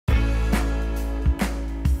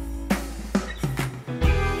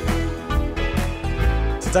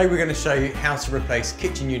Today we're going to show you how to replace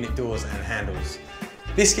kitchen unit doors and handles.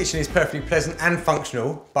 This kitchen is perfectly pleasant and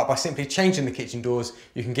functional, but by simply changing the kitchen doors,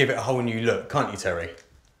 you can give it a whole new look, can't you, Terry?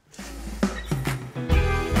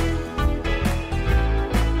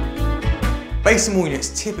 Base and wall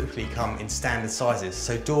units typically come in standard sizes,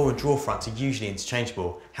 so door and drawer fronts are usually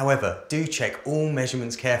interchangeable. However, do check all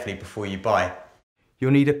measurements carefully before you buy.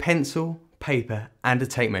 You'll need a pencil, paper and a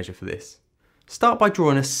tape measure for this. Start by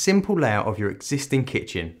drawing a simple layout of your existing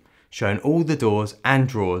kitchen, showing all the doors and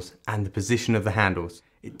drawers and the position of the handles.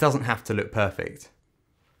 It doesn't have to look perfect.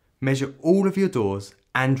 Measure all of your doors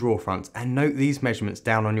and drawer fronts and note these measurements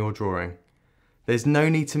down on your drawing. There's no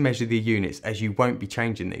need to measure the units as you won't be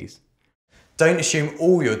changing these. Don't assume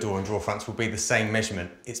all your door and drawer fronts will be the same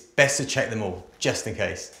measurement. It's best to check them all, just in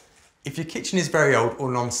case. If your kitchen is very old or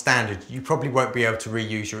non-standard, you probably won't be able to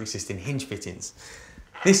reuse your existing hinge fittings.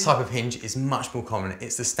 This type of hinge is much more common.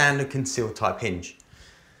 It's the standard concealed type hinge.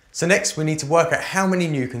 So next we need to work out how many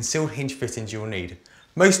new concealed hinge fittings you'll need.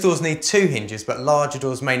 Most doors need 2 hinges, but larger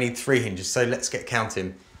doors may need 3 hinges, so let's get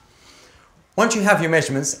counting. Once you have your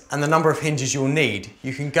measurements and the number of hinges you'll need,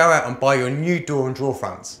 you can go out and buy your new door and drawer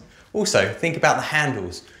fronts. Also, think about the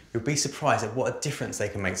handles. You'll be surprised at what a difference they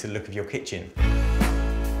can make to the look of your kitchen.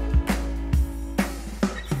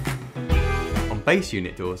 On base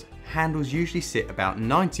unit doors, handles usually sit about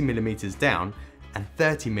 90mm down and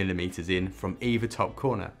 30mm in from either top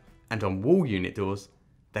corner. And on wall unit doors,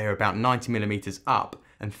 they are about 90mm up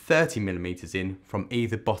and 30mm in from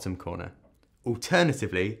either bottom corner.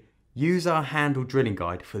 Alternatively, use our handle drilling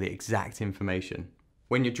guide for the exact information.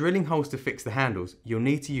 When you're drilling holes to fix the handles, you'll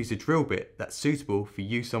need to use a drill bit that's suitable for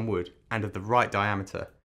use on wood and of the right diameter.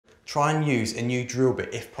 Try and use a new drill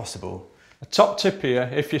bit if possible. A top tip here,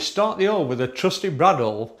 if you start the hole with a trusty brad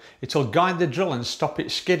hole, it'll guide the drill and stop it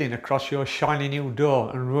skidding across your shiny new door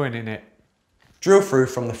and ruining it. Drill through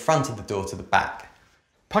from the front of the door to the back.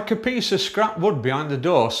 Pack a piece of scrap wood behind the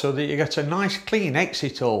door so that you get a nice clean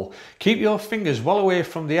exit hole. Keep your fingers well away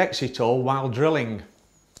from the exit hole while drilling.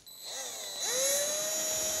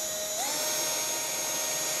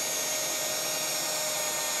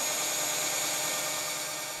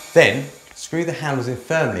 Then, screw the handles in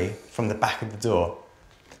firmly from the back of the door.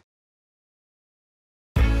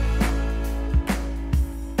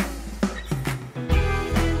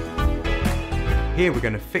 Here we're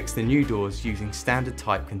going to fix the new doors using standard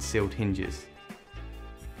type concealed hinges.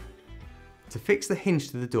 To fix the hinge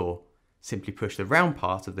to the door, simply push the round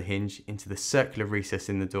part of the hinge into the circular recess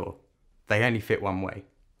in the door. They only fit one way.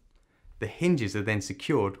 The hinges are then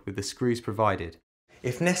secured with the screws provided.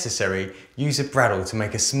 If necessary, use a bradawl to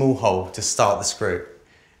make a small hole to start the screw.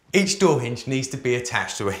 Each door hinge needs to be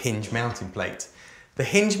attached to a hinge mounting plate. The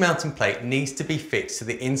hinge mounting plate needs to be fixed to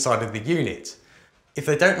the inside of the unit. If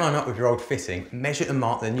they don't line up with your old fitting, measure and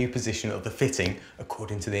mark the new position of the fitting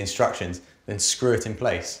according to the instructions, then screw it in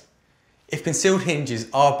place. If concealed hinges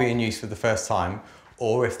are being used for the first time,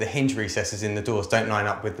 or if the hinge recesses in the doors don't line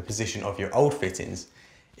up with the position of your old fittings,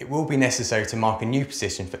 it will be necessary to mark a new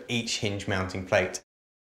position for each hinge mounting plate.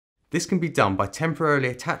 This can be done by temporarily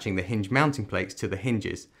attaching the hinge mounting plates to the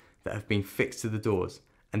hinges that have been fixed to the doors,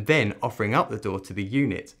 and then offering up the door to the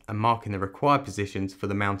unit and marking the required positions for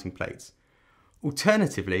the mounting plates.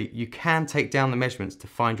 Alternatively, you can take down the measurements to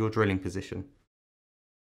find your drilling position.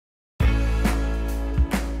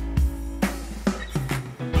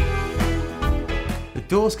 The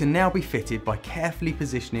doors can now be fitted by carefully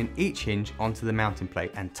positioning each hinge onto the mounting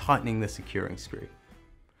plate and tightening the securing screw.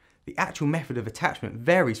 The actual method of attachment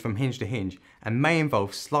varies from hinge to hinge and may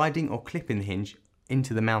involve sliding or clipping the hinge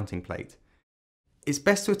into the mounting plate. It's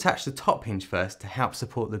best to attach the top hinge first to help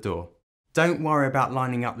support the door. Don't worry about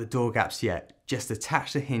lining up the door gaps yet, just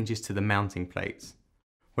attach the hinges to the mounting plates.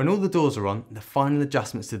 When all the doors are on, the final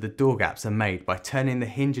adjustments to the door gaps are made by turning the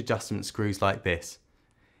hinge adjustment screws like this.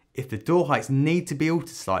 If the door heights need to be altered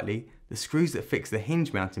slightly, the screws that fix the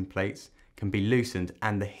hinge mounting plates can be loosened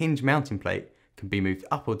and the hinge mounting plate can be moved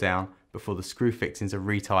up or down before the screw fixings are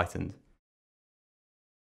retightened.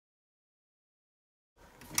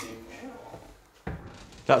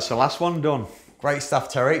 That's the last one done. Great stuff,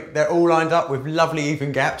 Terry. They're all lined up with lovely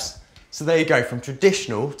even gaps. So there you go, from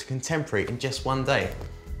traditional to contemporary in just one day.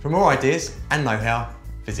 For more ideas and know-how,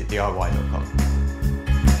 visit DIY.com.